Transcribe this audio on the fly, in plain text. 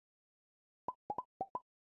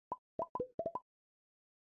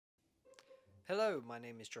Hello, my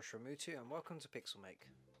name is Joshua Mootoo and welcome to Pixelmake.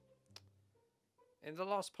 In the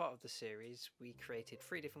last part of the series, we created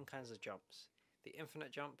 3 different kinds of jumps. The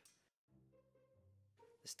infinite jump,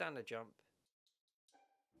 the standard jump,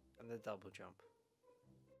 and the double jump.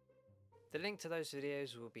 The link to those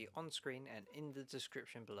videos will be on screen and in the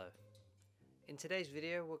description below. In today's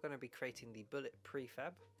video, we're going to be creating the bullet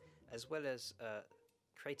prefab, as well as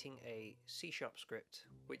creating a C# script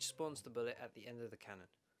which spawns the bullet at the end of the cannon.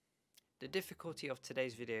 The difficulty of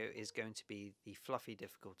today's video is going to be the fluffy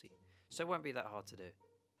difficulty, so it won't be that hard to do.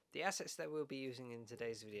 The assets that we'll be using in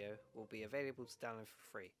today's video will be available to download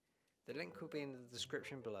for free. The link will be in the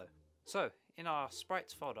description below. So, in our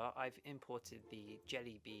sprites folder, I've imported the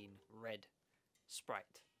jelly bean red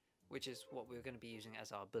sprite, which is what we're going to be using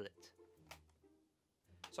as our bullet.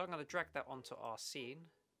 So I'm going to drag that onto our scene.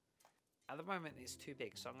 At the moment it's too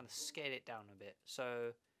big, so I'm going to scale it down a bit.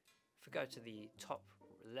 So if we go to the top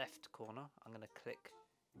left corner, I'm going to click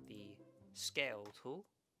the scale tool,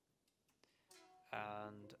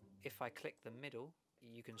 and if I click the middle,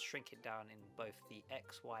 you can shrink it down in both the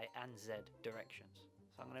X, Y and Z directions.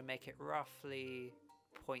 So I'm going to make it roughly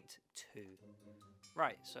 0.2.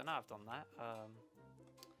 Right, so now I've done that, I'm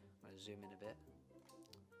going to zoom in a bit.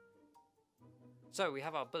 So we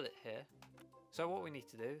have our bullet here. So what we need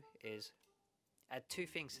to do is add 2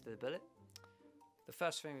 things to the bullet. The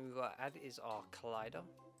first thing we've got to add is our collider.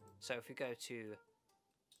 So if we go to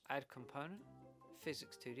add component,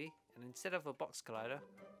 physics 2D, and instead of a box collider,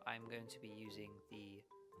 I'm going to be using the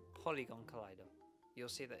polygon collider. You'll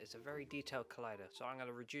see that it's a very detailed collider. So I'm going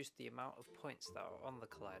to reduce the amount of points that are on the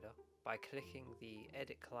collider by clicking the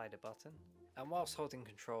edit collider button. And whilst holding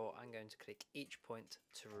control, I'm going to click each point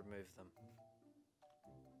to remove them.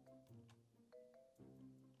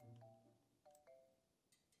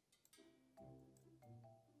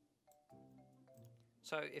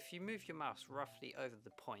 So if you move your mouse roughly over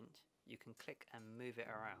the point, you can click and move it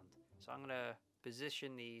around. So I'm going to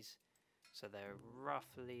position these so they're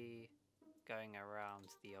roughly going around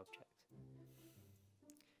the object.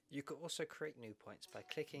 You could also create new points by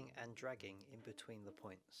clicking and dragging in between the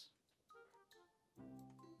points.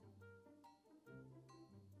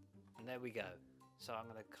 And there we go. So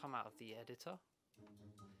I'm going to come out of the editor,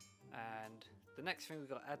 and the next thing we've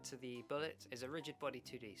got to add to the bullet is a rigid body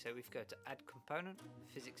 2D. So we've got to add component,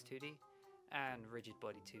 physics 2D, and rigid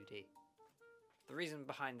body 2D. The reason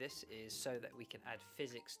behind this is so that we can add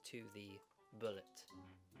physics to the bullet.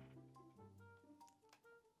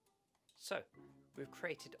 So we've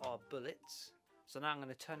created our bullets. So now I'm going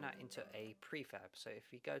to turn that into a prefab. So if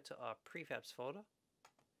we go to our prefabs folder,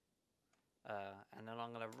 and then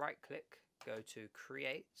I'm going to right click, go to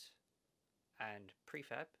create and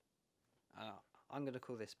prefab. I'm going to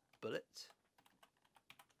call this bullet,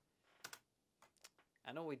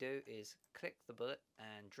 and all we do is click the bullet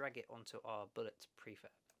and drag it onto our bullet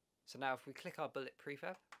prefab. So now if we click our bullet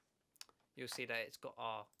prefab, you'll see that it's got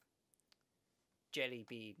our jelly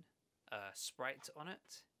bean sprite on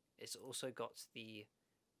it. It's also got the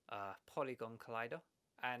polygon collider,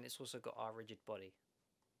 and it's also got our rigid body.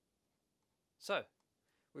 So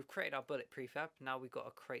we've created our bullet prefab. Now we've got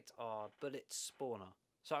to create our bullet spawner.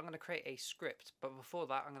 So I'm going to create a script, but before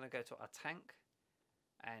that I'm going to go to our tank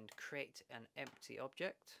and create an empty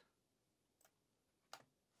object,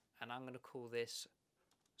 and I'm going to call this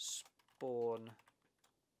spawn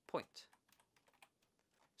point.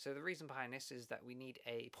 So the reason behind this is that we need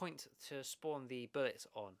a point to spawn the bullets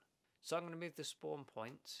on. So I'm going to move the spawn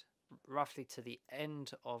point roughly to the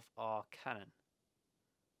end of our cannon.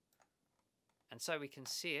 And so we can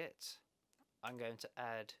see it, I'm going to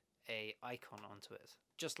add an icon onto it,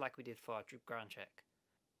 just like we did for our ground check.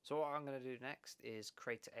 So what I'm going to do next is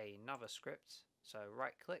create another script. So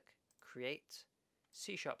right click, create,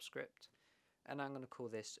 C# script, and I'm going to call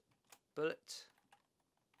this bullet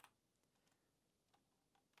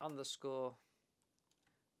underscore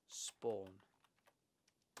spawn.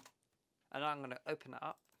 And I'm going to open it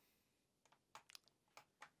up.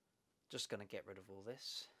 Just going to get rid of all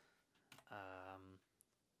this.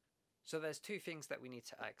 So there's 2 things that we need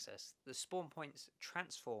to access: the spawn point's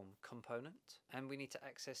transform component, and we need to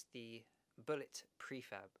access the bullet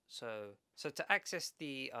prefab. So to access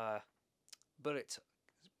the bullet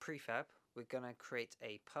prefab, we're going to create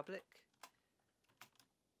a public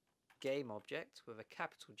game object with a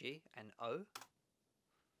capital G and O,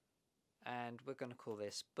 and we're going to call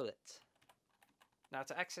this bullet. Now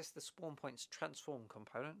to access the spawn point's transform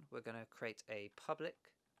component, we're going to create a public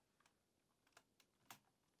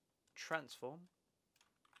transform,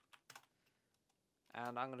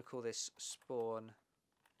 and I'm going to call this spawn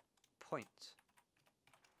point.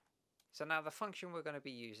 So now the function we're going to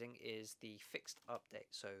be using is the fixed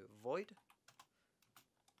update. So void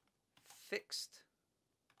fixed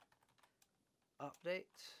update,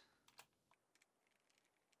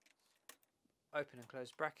 open and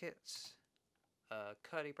close brackets,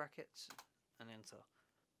 curly brackets, and enter.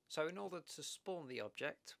 So in order to spawn the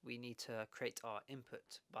object, we need to create our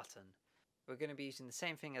input button. We're going to be using the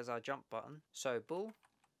same thing as our jump button. So bool,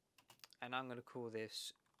 and I'm going to call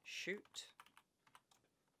this shoot,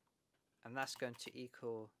 and that's going to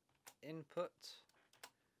equal input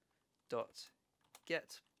dot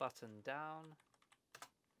get button down,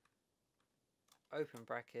 open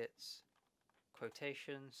brackets,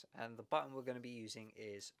 quotations, and the button we're going to be using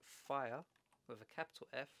is fire with a capital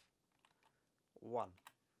F 1.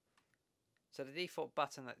 So the default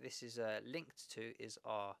button that this is linked to is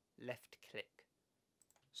our left click.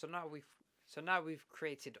 So now we've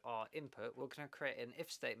created our input. We're going to create an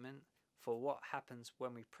if statement for what happens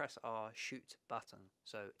when we press our shoot button.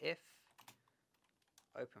 So if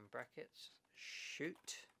open brackets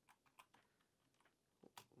shoot,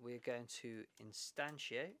 we're going to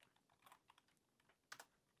instantiate,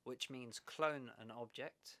 which means clone an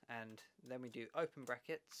object, and then we do open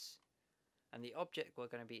brackets, and the object we're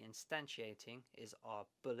going to be instantiating is our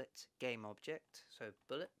bullet game object. So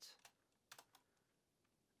bullet,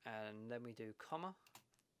 and then we do comma,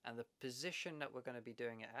 and the position that we're going to be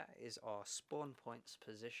doing it at is our spawn point's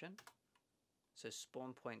position. So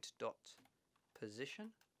spawn point dot position,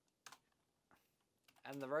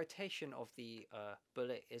 and the rotation of the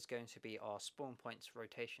bullet is going to be our spawn point's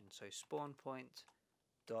rotation. So spawn point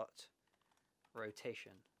dot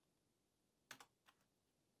rotation.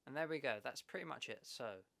 And there we go, that's pretty much it.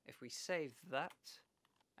 So if we save that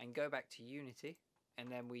and go back to Unity,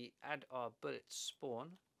 and then we add our bullet spawn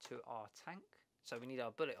to our tank. So we need our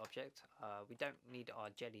bullet object. We don't need our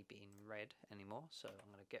jelly bean red anymore, so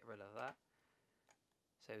I'm going to get rid of that.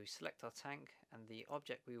 So we select our tank, and the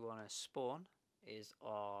object we want to spawn is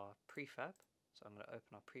our prefab. So I'm going to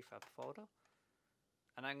open our prefab folder,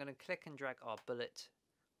 and I'm going to click and drag our bullet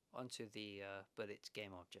onto the bullet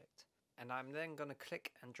game object. And I'm then going to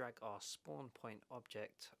click and drag our spawn point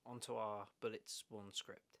object onto our bullet spawn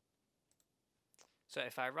script. So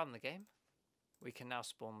if I run the game, we can now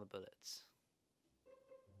spawn the bullets.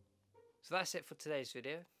 So that's it for today's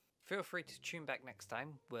video. Feel free to tune back next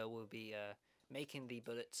time, where we'll be making the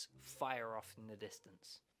bullets fire off in the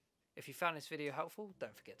distance. If you found this video helpful,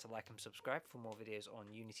 don't forget to like and subscribe for more videos on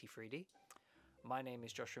Unity3D. My name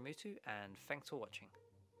is Joshua Mootoo, and thanks for watching.